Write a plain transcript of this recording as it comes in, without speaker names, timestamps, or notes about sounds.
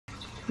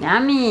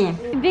Yummy.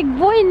 Big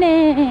boy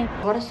ne.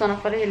 Agora só na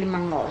farinha de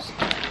limão nosso.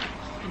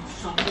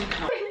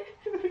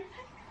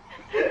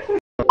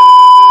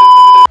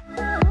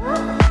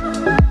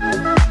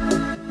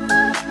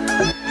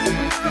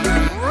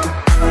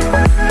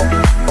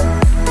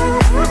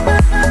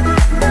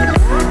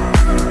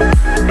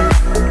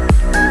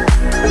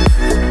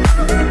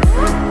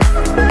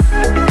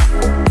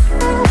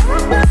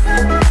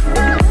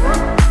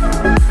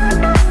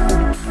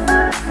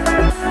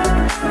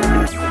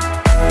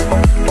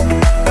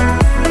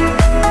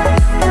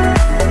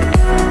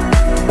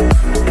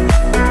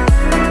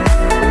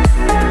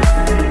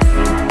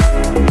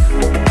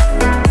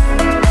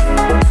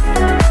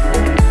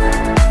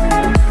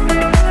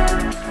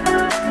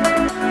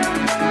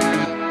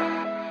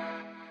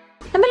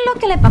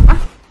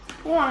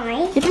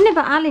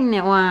 Aling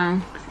ne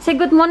wang. Say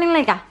good morning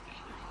like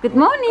Good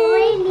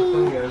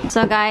morning.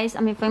 So guys,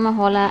 ami foi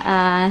mahola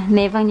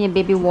nevang ni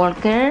baby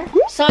walker.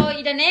 So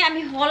ida ne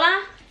ami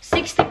hola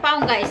 60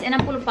 pound guys,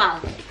 60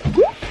 pound.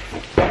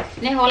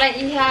 Ne hola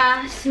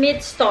iha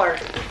Smith store.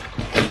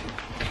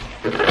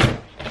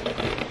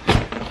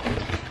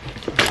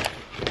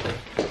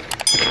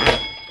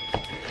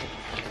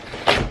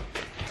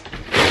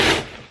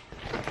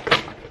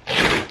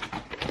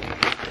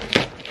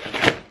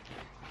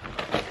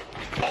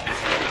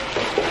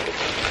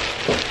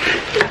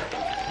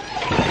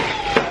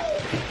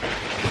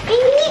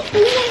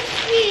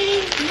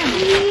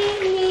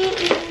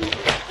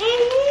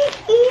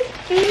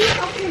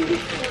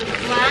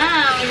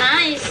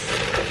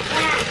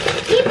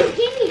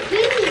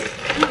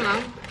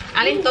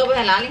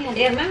 Aling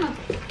hadir memang.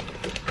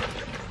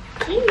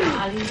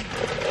 Aling.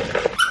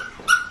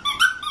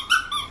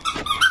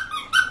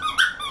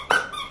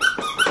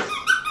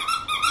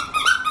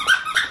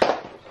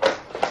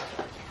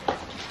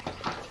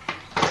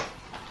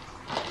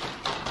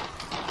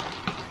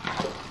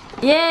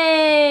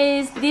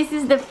 Yes, this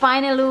is the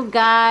final look,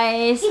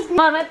 guys.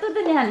 Mana tu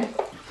tu jangan.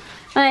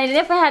 Mana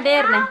ini apa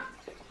hadir nih?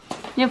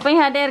 Ini apa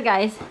hadir,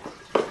 guys?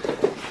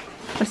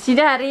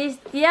 Sudah hari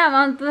setia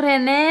mau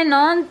turene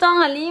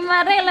nonton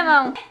halima rela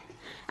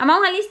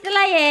mau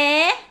halistela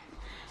ye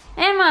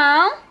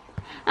mau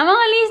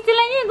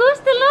halistela ye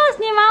gustelos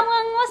ni mau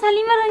ngos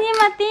halima ranya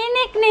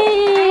matinik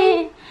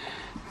nih.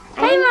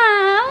 Hai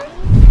mau.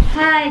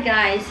 Hi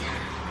guys,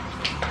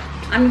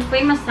 I'm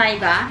famous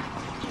saiba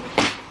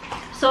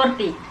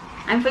sorti.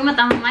 I'm famous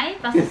tamai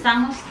pas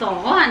sangus to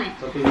ane.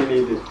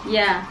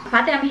 Ya,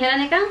 fate am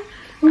hera nih kang.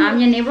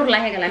 Amnya neighbor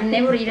lah ya galam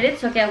neighbor idet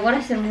so que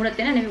agora ser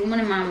muratena nebe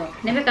umane mamo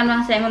nebe kan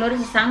bang saya malore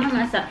se sama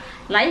masa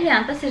lai ya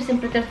anta ser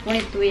sempre telefone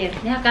tuer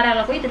ya cara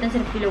la coita ten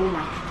ser filo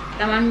uma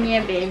kama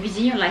minha be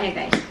vizinho lá ya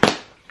guys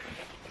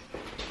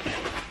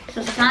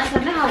so sana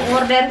sana ha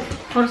order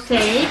for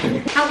say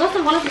ha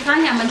gosto bola se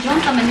sana man jon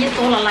tamannya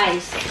tola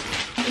lais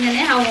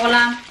ini ha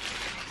bola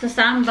se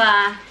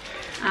samba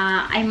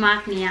ai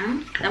mak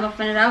niang tama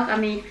fanarau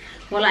kami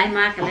bola ai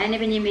mak lah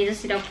nebe ni mesa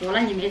sida bola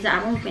ni mesa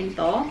abang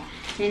pento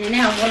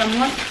ini awal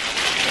mot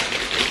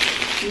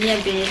ini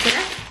be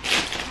kira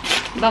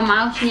ba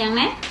mouse yang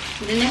ne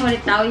ini hori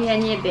tahu ya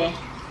ini be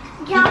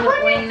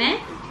ini ne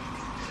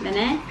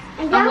dene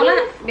awal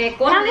be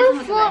koran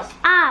itu guys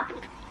up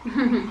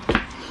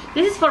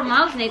this is for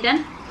mouse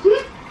Nathan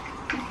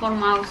for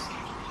mouse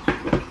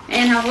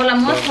and awal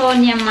mot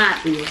honya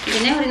mat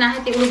ini hori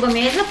nahati ulu ba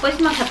mesa pues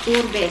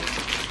makatur be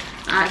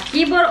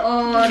keyboard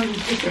on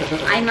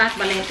iMac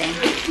balete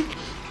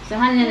so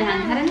hanen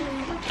hanen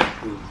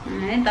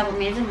ini tahu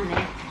mesa mana?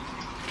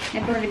 Ini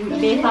perlu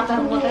be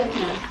fakar water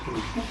na.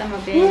 Ini tambah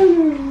be,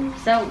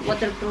 so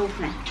waterproof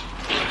na.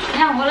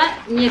 Ini awalnya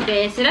ini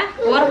be sira,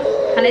 or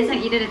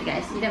hanesan ida deh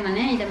guys. Ida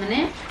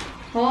mana?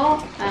 Ho,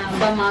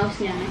 ba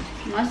mouse nya nih.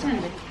 Mouse mana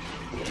deh?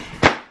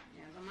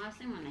 Ya, ba mouse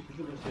mana?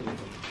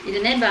 Ida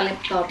nih ba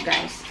laptop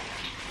guys.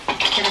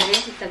 Cara be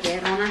kita be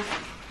rona.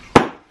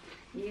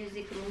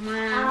 Music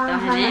rumah,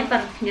 tahu nih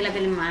per gila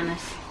beli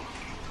manas.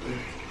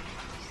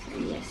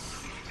 Yes.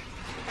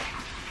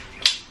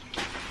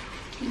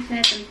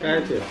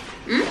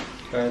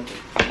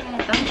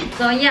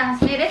 So ya,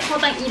 sendiri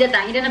kota ida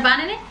na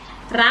bana nih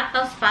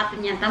rata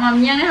sepatunya.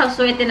 Tamamnya nih harus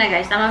suete na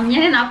guys.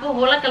 Tamamnya nih apa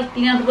bola kalau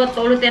tinggal dua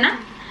tolu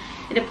tena.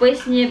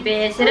 Depois nih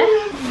besera,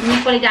 nih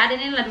kolega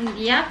nih lalu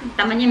dia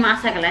tamanya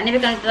masa kala. Nih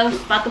kalau tahu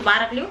sepatu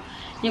barak liu,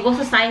 nih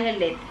gosa sai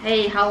helet.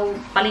 Hey, how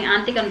paling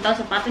anti kalau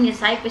tahu sepatu nih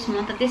sai pues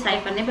montati sai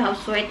karena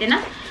harus suete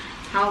na.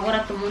 How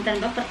agora tu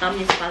montan ba pertama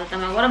nih sepatu.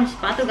 Tama agora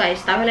sepatu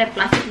guys. Tahu le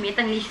plastik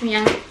metang lisu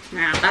yang,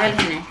 nah tahu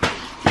le nih.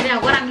 Jadi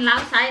agora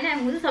milau sai nih,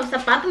 musuh sab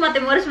sepatu mate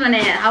moris mana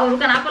ya. Aku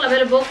kan apa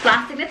label box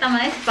plastik nih,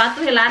 tamanya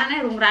sepatu helara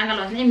nih rungranga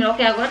los. Nih milau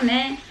ke agora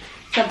nih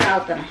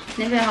sebrau tuh.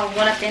 Nih be aku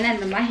bola tena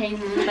nambah hang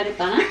dari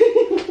tanah.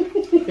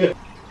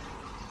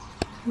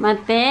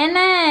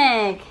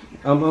 Matenek.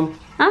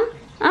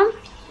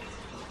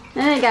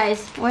 Nih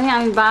guys, wah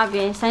kami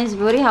babe, sains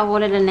buri aku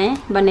bola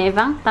dene,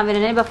 banevang, tapi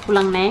dene ba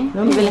pulang nih,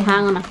 beli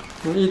hang na.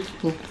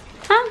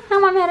 Hang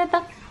mami hari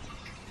tak.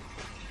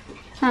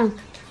 Hang.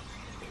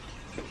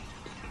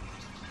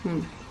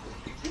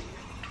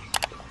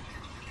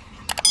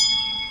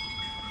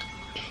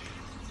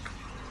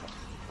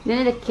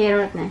 Ini ada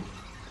carrot nih.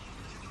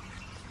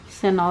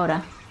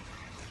 Cenoura.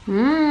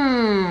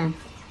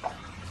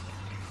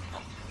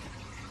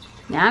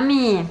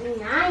 Yummy.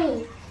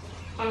 Nice.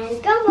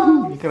 And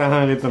come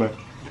Kerahan itu nah.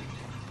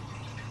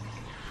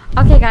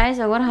 Okay guys,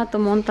 agora hatu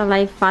monta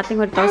live fating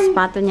with tos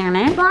sepatunya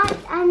nih. But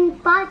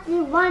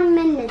 1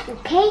 minute,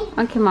 okay?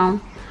 Okay, Maun.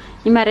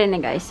 Imere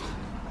nih guys.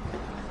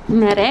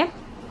 Imere.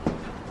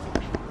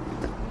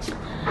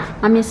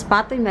 Ami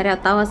sepatu imere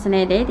tahu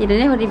senede. Tidak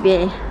nih hori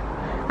be.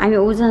 Ami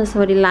usan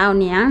hori lau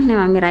nih yang nih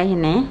mami rai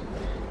nih.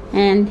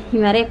 And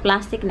imere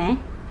plastik nih.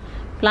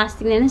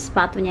 Plastik nih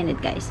sepatunya nih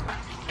guys.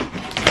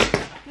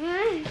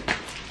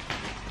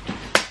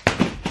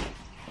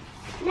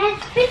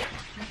 Let's pick.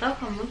 Tahu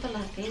kamu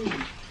telah ini.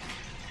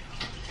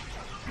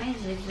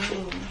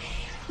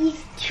 He's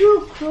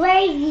too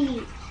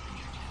crazy.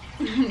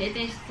 It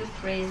is too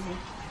crazy.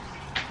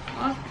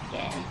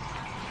 Okay.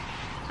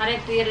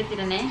 Hari itu ya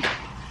tidak nih.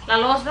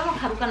 Lalu sudah mau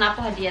harukan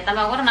apa hadiah?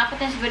 Tambah orang apa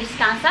yang sudah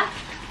descansa?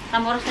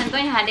 Tambah orang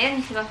sentuhnya hadir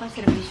nih sebab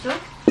servisu.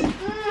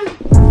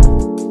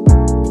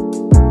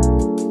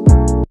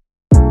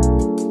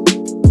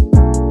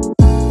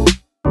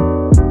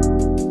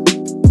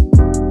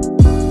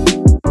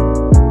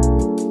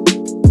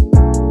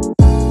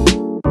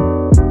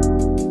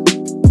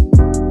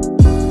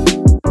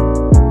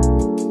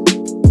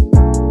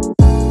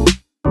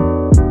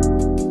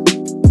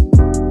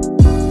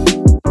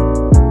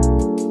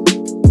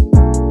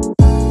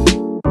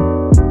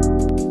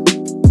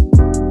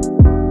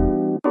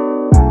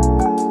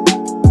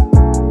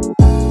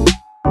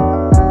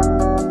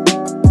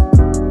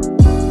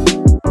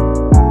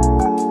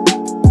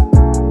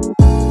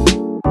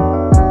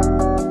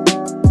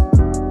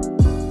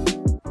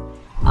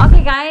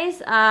 Guys,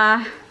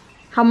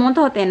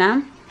 hamonta hote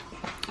na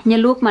nya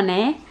look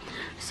mane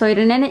so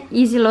irene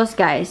easy loss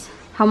guys.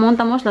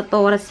 Hamonta mos la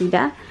tora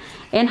sida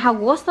en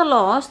hagosta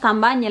loss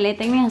tamba nya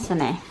leteng ne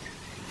hasane.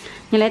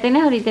 Nya leteng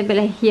ne horite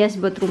bele hias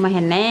but rumah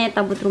hene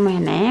ta but rumah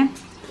hene.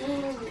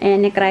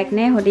 En ne crack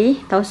ne hori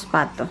tau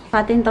sepatu.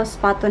 Patin tau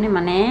sepatu ne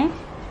mane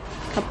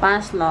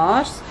kapas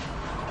loss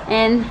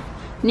en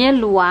ne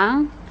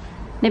luang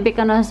nebe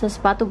kano sa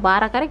sepatu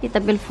bara kare kita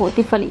bel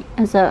foti fali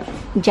asa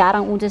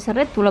jarang uja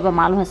seret tula ba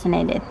malu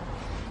hasanedet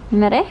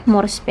mere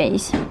more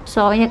space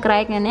so ya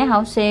crack ne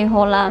house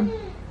hola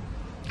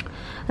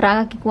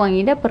raga ki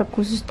kuangida per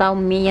khusus tau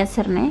meia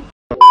serne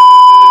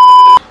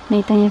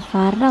nei tanya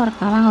farda or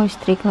kala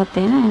house trick hote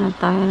na ena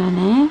tala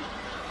ne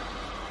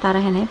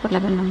tara hene per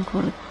label nam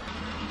kurut.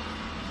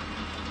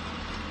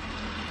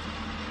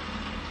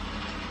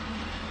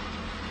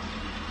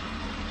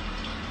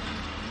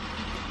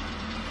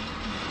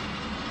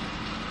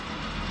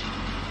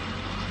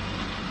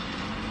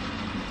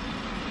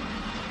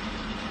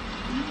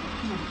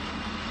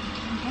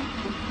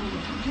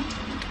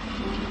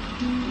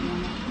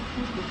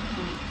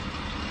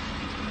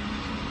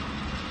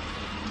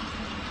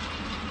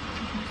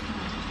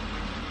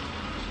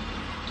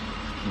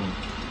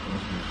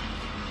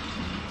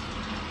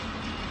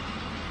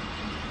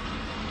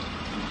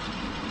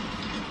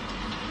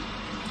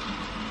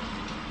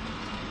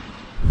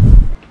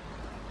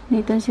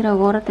 Nathan sira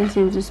agora tem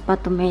sempre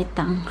sepatu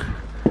metang.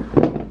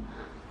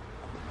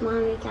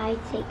 Mommy, can I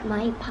take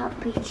my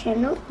puppy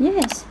channel?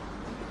 Yes.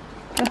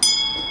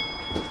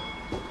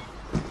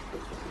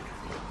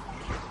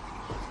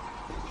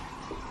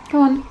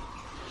 Come on.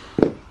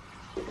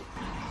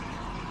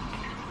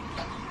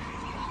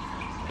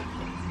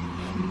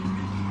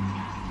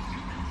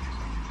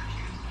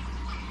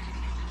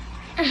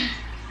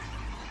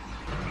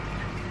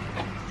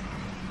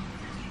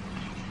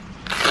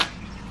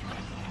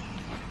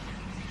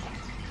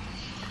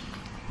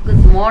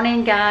 Good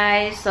morning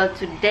guys, so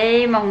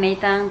today Maun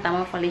Nathan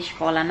Tama Fali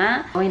Escola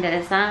na ohin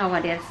dari sang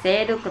awadir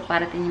cedo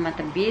prepara tinha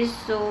mata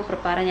bisu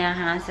prepara nya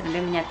hansir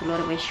bem nya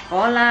telur be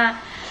escola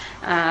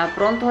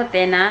pronto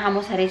tena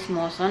vamos haris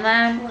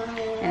mosona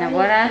en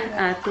agora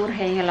tour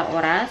hei la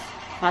horas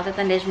falta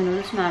 10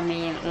 minutos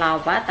mami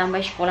lauba tamba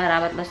escola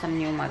rabat los am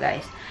niuma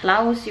guys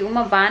lau si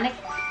uma bane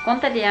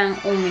conta yang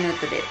 1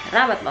 minuto de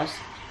rabat los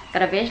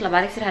cada vez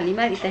lavar que será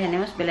lima e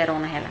teremos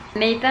belerona ela.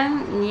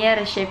 Nathan nia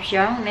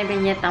recepção nebe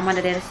nia tama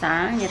da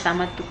dersan nia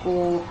tama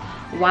tuku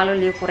walo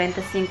li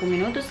 45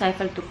 minutos sai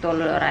fal tuk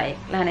tolo lorai.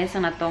 La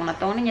hanesan na tong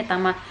nia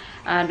tama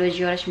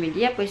 2 horas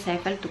media pois sai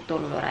fal tuk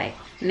tolo lorai.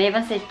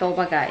 Nevan sei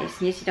toba guys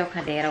nia sida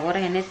cadeira agora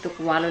hene tuk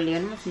walo li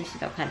mas nia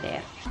sida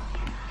cadeira.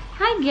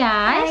 Hi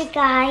guys. Hi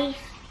guys.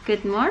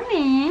 Good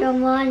morning. Good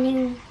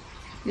morning.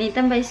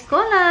 Nathan ba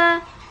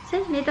escola?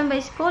 Nathan ba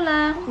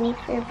escola?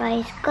 Nathan ba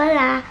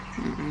escola?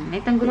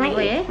 Nathan good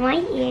boy eh? My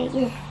ear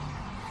is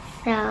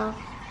so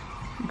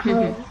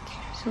cold.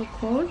 So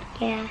cold?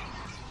 Yeah.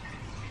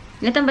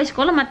 Nathan ba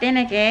escola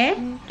matene ke?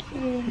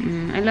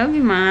 I love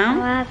you, mom.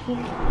 I love you.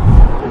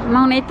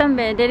 Maun Nathan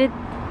be, did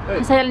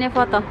saya lihat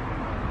foto.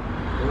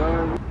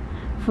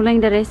 Fulang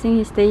the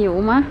racing stay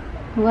uma.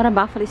 Agora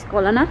ba fala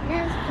escola na?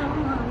 Let's go,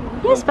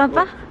 Mom. Yes,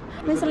 papa.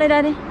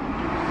 Misalnya daddy.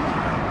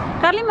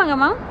 Carly manga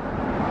mau?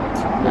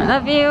 I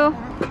love you.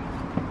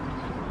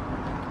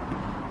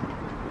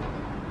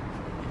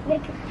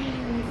 Look at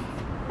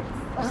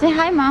this. Say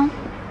hi, Mom.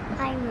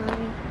 Hi,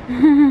 Mommy.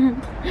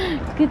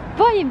 Good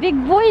boy, big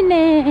boy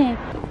ne.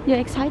 You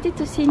excited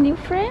to see new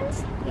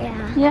friends?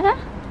 Yeah. Yeah?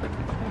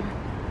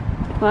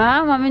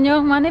 Wow, mami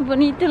nyo mana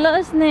bonito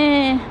los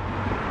ne.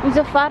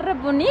 Usa farra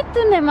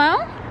bonito ne,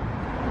 Mom.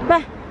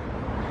 Bah.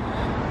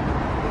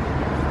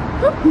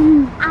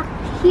 Up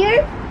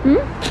here?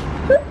 Hmm?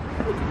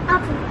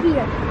 Up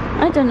here.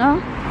 I don't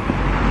know.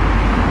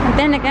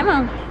 Antena ka,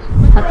 Mom?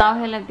 Atau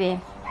hela be.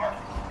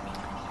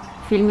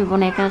 Filmi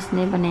bonecas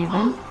ne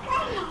banevan.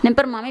 Nem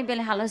per mami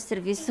bele halo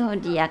serviço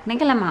diak ne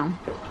kala, Mom.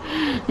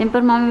 Nem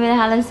per mami bele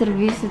halo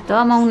serviço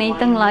to Maun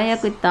Nathan laya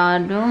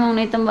coitado. Maun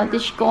Nathan bate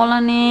escola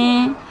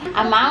ne.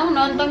 A Maun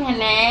nonton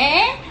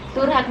hene.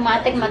 Tur hak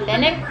matek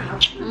matene.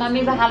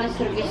 Mami ba halo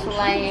serviço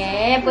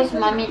laya. Pois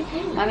mami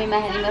mahali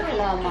ba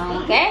flan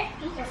Maun, okay?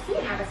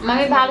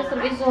 Mami ba halo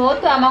serviço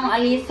hotu amang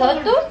ali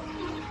sotu.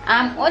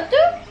 Am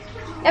otu.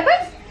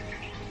 Depois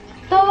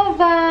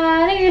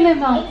Toba, regele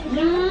Maun.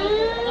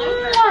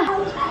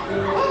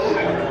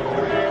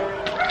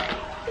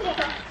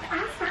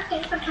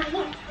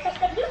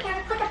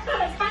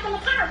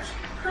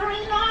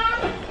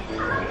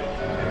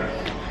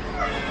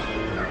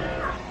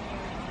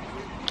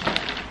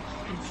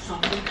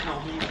 Someone tell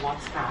me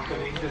what's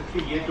happening to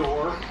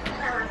Theodore? Well,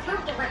 I'll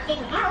tell you what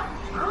didn't help.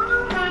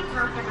 All that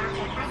talk about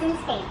your cousin's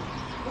state.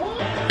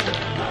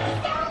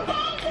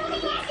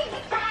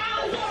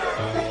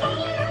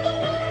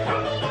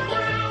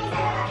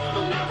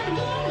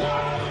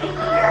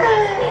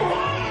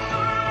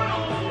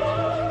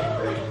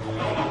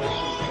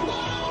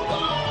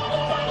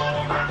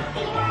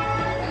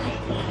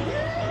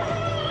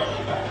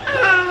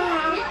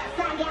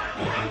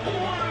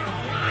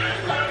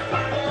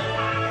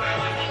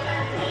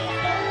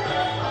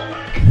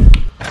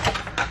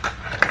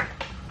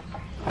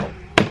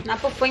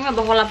 Napo foi uma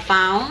bola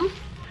pão.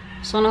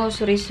 Só no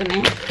suriso,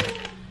 né?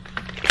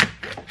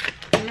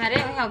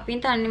 Mare eu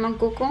pinta ni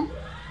mangkuku.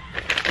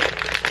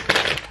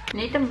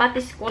 Ni tempat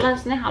di sekolah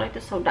sini hal itu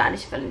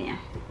saudades palnya.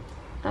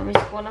 Tapi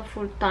sekolah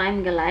full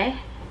time galai.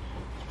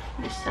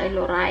 Bisa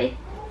lorai.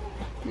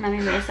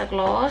 Nami mesa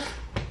close.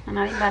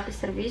 Nami bate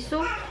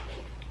serviço.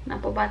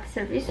 Napo bate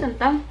serviço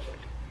então.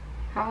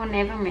 How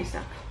never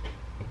mesa.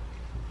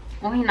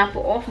 Ohin napo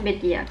off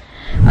bedia.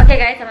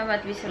 Okay guys, sama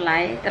bat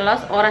bisulai.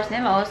 Terus oras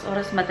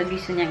mata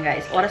bisunya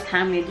guys. Oras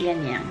hamil dia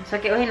nian. So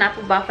que ohin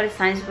napo buffer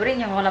science buri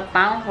yang ola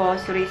pão ho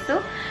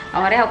surisu.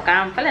 Agora ho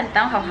campel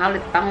então ho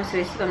halut pão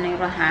surisu com nem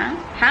rohang.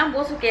 Hang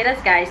bosu queiras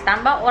guys.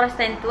 Tamba oras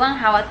tentuang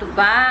how to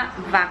ba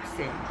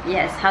vaccine.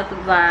 Yes, how to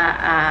ba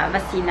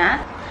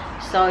vacina.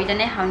 So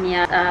idane how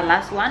nia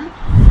last one.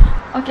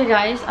 Okay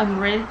guys,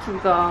 I'm ready to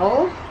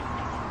go.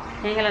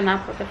 Hengala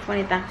napo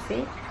telefoni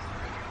taxi.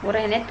 Ora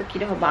ini tuh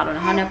kido balon,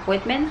 hana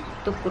appointment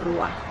tuh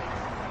kurua.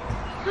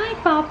 Hi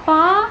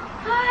Papa,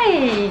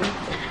 hi,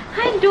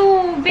 hi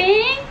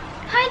Dobing,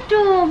 hi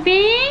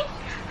Dobing,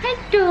 hi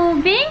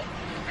Dobing,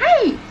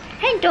 hi,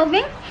 hi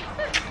Dobing.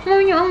 Mau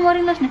nyuang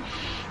moring los nih,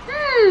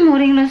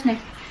 moring los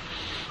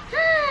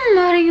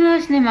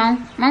nih,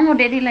 mau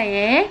daddy lah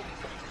ya,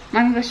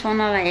 mami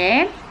bersona lah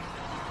ya,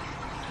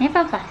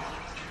 Papa,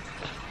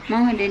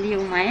 mau daddy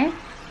umay,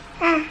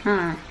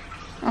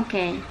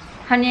 okay.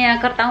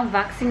 Hanya kartang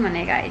vaksin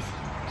mana guys.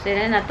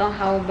 Jadi nato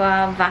how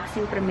ba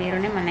vaksin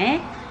primero ne mana,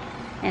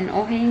 and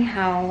ohin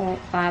how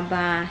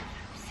ba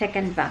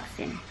second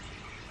vaccine,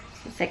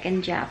 so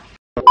second jab.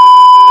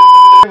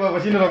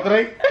 Vacina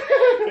dokter.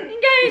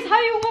 Guys,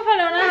 hayo mo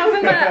pala na hapo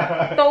ba?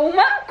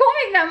 Toma,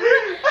 komik na mo.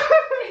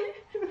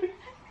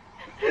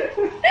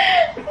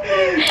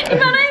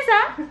 Imana isa?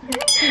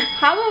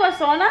 Hamu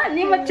basona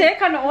ni ma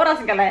check kan oras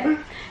galay.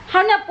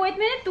 Hanya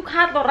appointment tu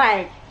khat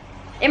lorai.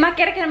 Ema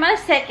kira mana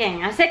second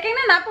na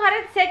napo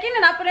hari second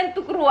na napo ren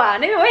tukrua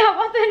ne oi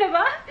apa tu ne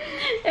ba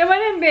ema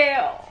ne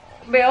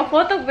be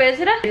foto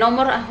besra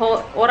nomor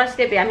horas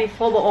te be ami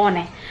fobo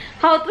one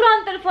ha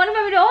turan telefon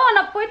me video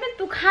on appointment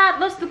tu khat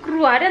los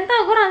tukrua den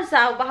ta goran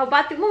sa ba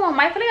bati mo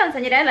mai fale kan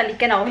sanjira la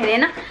likena o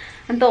helena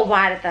anto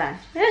warta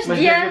yes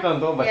dia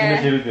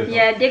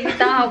ya dia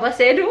kita ha ba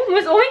sedu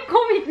mus oi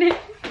komik ne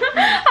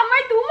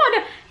amai tu mo de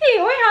hi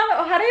oi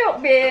hari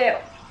be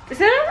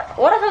Sir,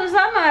 orang satu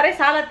sama hari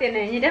salah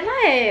tiene. Jadi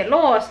lah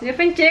los, ni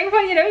penceng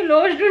pun jadi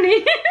los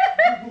dulu.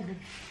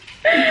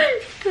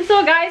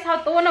 So guys, how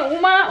to na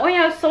uma, oh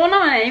ya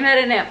sona mana ini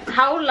merene.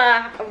 How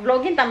la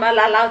vlogging tambah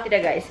lalau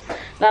tidak guys.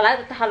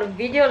 Lalau tu halu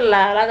video,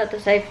 lalau tu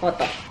saya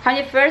foto.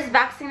 Hanya first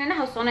vaccine ni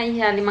how sona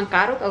iya 5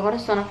 karuk, agora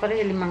sona pada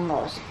 5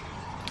 los.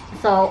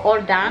 So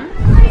all done.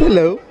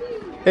 Hello.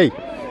 Hey.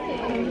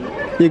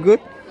 You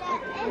good?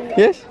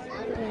 Yes.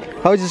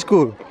 How's the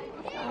school?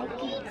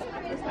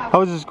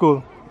 How's the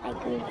school?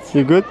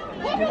 You good?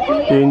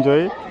 You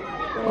enjoy it?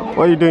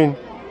 What are you doing?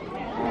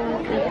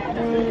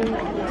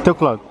 2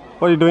 o'clock.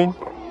 What are you doing?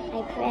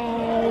 I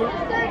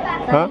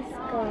play Huh?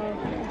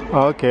 bicycle.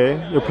 Oh, okay.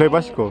 You play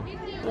bicycle?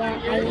 Yeah,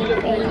 I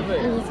play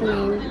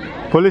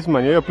policeman.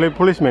 Policeman? You play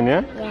policeman,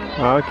 yeah? Yeah.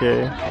 Oh,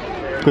 okay.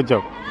 Good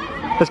job.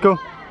 Let's go.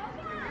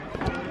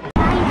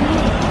 I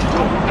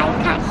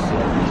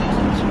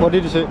touch What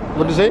did you say?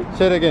 What did you say?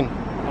 Say it again.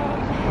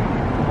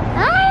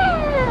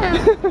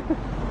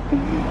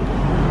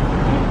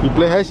 You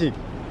play Hiiiii?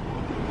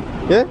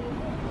 Yeah?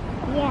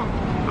 Yeah,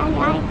 and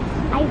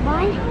I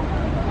won.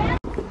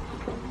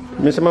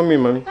 Miss mommy,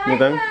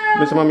 Nathan.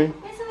 Miss mommy.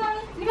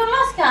 You got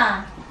lost,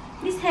 ka?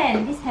 This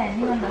hand, you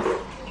got lost.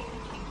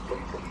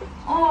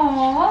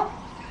 Oh,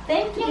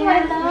 thank you,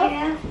 my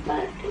love.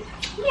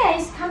 Yeah,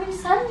 it's coming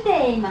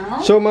Sunday, Mom.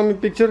 Show mommy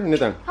picture,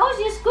 Nathan.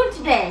 How's your school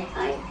today?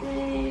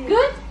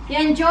 Good? You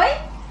enjoy?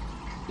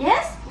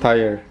 Yes?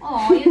 Tired.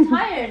 Oh, you're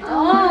tired.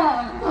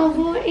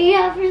 Oh. You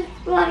have to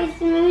surprise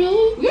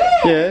me?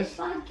 Yes. Yes.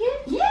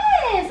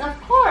 Yes, of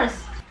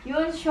course. You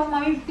want to show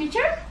mommy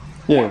picture?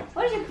 Yeah.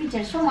 What is your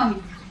picture? Show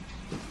mommy.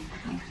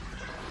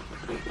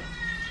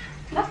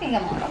 Looking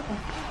at mom.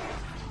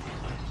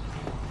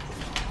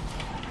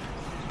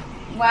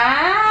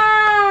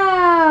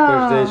 Wow.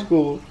 First day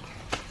school.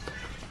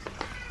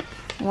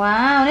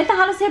 Wow. Nita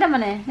halos seda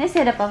mana? Ne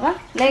seda papa?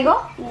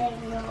 Lego?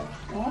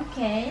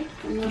 Okay.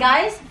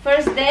 Guys,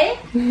 first day.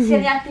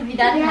 Sira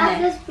actividad You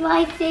have mana? to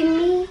surprise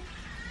me?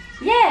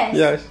 Yes.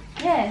 Yes.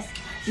 Yes.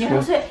 Ni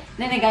husu,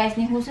 nene guys,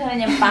 ni husu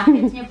hanya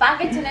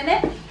package nene.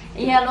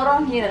 Iya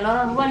loron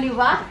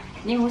liwa.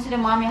 Ni husu de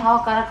mami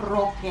hawa karak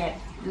rocket.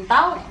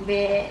 Entau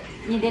be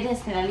ni dede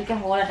sekali ke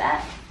hola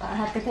dah.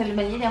 Hati terlalu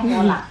banyak dia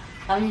hola.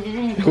 Kami jadi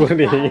ni.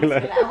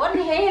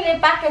 Warni hele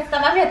package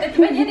sama mami hati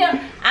banyak dia.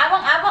 Abang.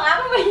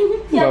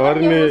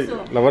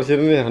 Lawar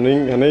sini nih,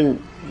 haning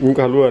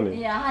muka haluha nih.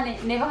 Iya,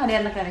 ne bang ada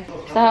anak kare.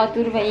 Sa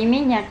turba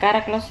imi nya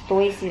karak los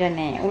toy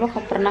sirane. Ulo ka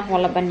pernah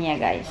hola bania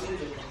guys.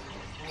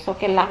 So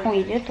ke lakong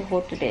ide to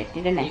hotu de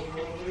tidane.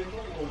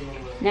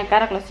 Nya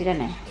karak los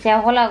sirane. Sia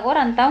hola gor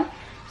antau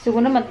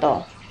suguna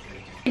mato.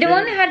 Ide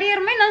wani hadir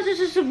mai nan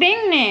susu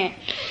beng ne.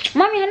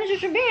 Mami hanu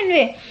susu beng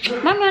ne.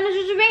 Mami hanu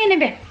susu beng ne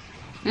be.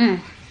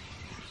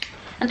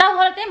 Antau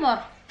hola temor.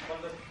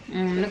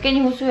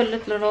 Nukeni husu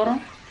helut loron.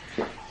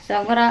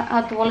 Agora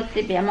atu hola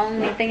tibe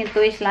among niteng itu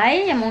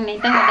islai among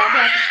niteng ada di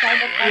atas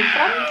cyber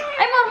kontra.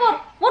 Ay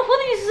mor pun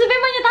ini susu beng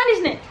banyak tanis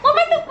ne. Mor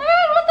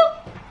betul.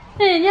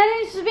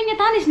 Nyari susu bengnya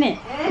tanis ne.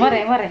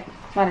 Mare.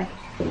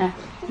 Nah,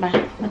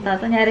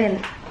 mata nyari.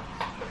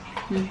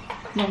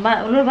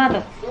 Ulur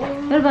batu.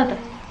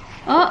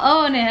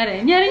 Oh, nih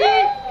hari. Nyari.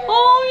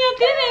 Oh, ya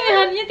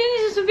tiene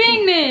susu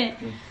beng ne.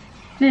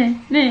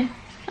 Nih.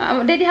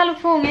 Dedi halu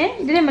foun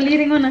dia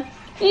meliring mana.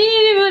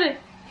 Ini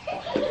bare.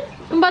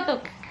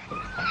 Batuk.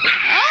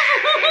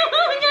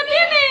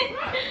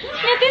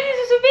 Ya tiene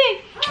susu beng.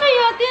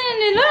 Ya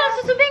tiene. Loron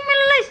susu beng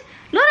meleles.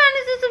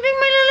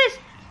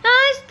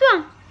 Nice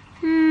tuang.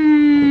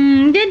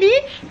 Jadi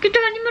kita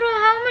hanya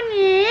meroham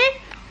ni.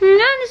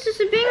 Nah,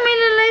 susu beng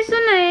meleles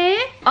sana.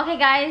 Okay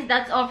guys,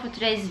 that's all for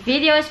today's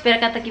video. Espero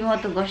kata que mo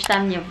tu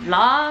gostar minha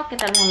vlog.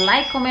 Kita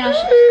like, comment,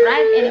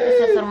 subscribe. Ele que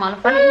se normal.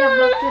 Fala minha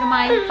vlog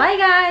firmai. Bye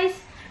guys.